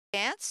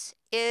dance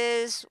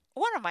is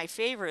one of my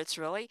favorites,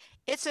 really.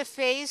 It's a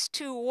phase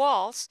 2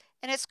 waltz,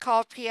 and it's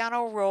called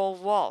Piano Roll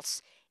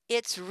Waltz.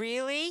 It's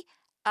really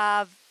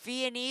a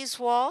Viennese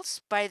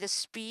waltz by the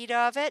speed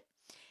of it,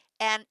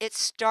 and it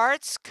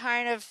starts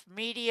kind of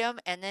medium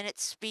and then it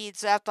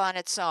speeds up on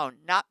its own,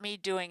 not me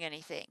doing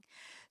anything.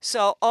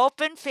 So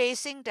open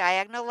facing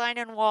diagonal line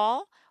and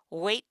wall,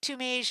 wait 2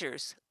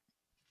 measures.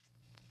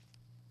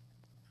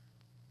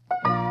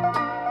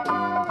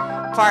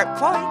 Part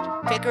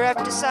point, pick her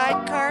up to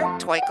sidecar,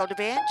 twinkle to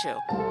banjo.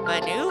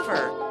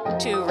 Maneuver,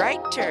 2 right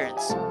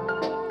turns.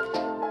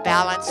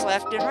 Balance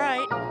left and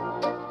right.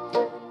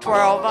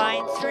 Twirl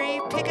vine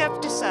 3, pick up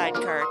to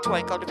sidecar,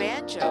 twinkle to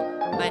banjo.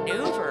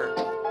 Maneuver,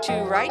 2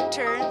 right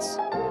turns.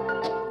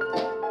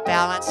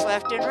 Balance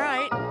left and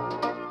right.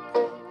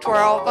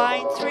 Twirl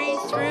vine 3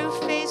 through,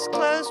 face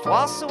closed,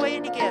 waltz away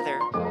together.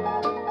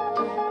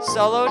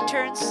 Solo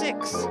turn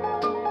 6.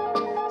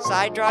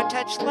 Side draw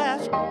touch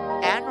left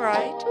and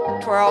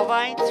right. Twirl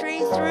vine 3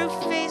 through,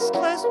 face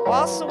closed,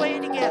 waltz away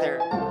together.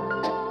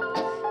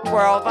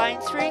 Twirl vine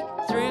 3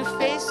 through,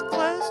 face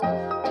closed,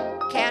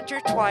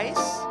 canter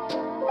twice.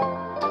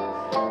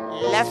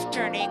 Left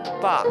turning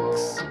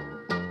box.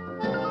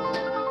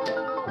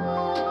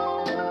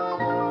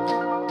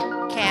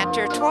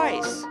 Canter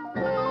twice.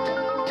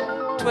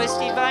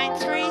 Twisty vine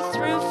 3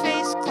 through,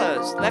 face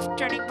closed, left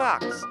turning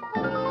box.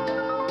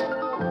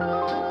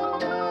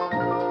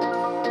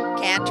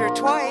 Canter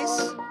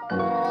twice.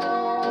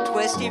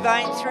 Twisty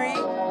vine 3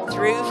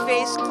 through,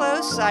 face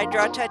closed, side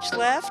draw touch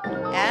left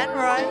and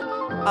right.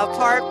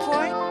 Apart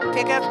point,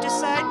 pick up to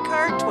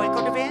sidecar,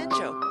 twinkle to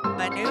banjo.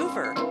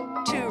 Maneuver,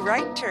 2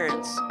 right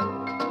turns.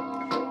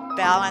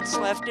 Balance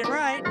left and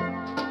right.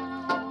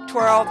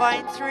 Twirl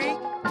vine 3,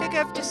 pick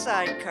up to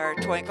sidecar,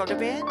 twinkle to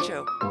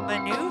banjo.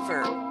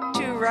 Maneuver,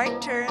 2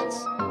 right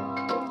turns.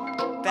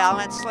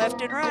 Balance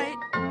left and right.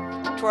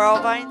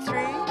 Twirl vine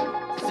 3,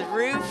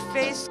 through,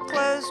 face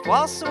closed,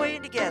 waltz away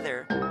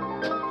together.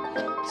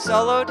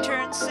 Solo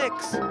turn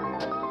 6.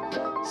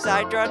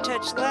 Side draw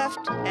touch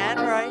left and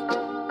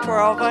right.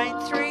 Twirl vine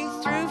 3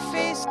 through,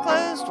 face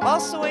closed,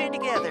 waltz away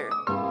together.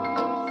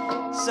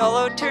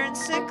 Solo turn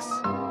 6.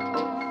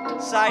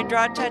 Side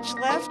draw touch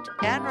left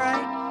and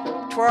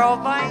right. Twirl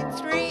vine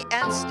 3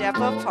 and step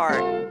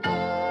apart.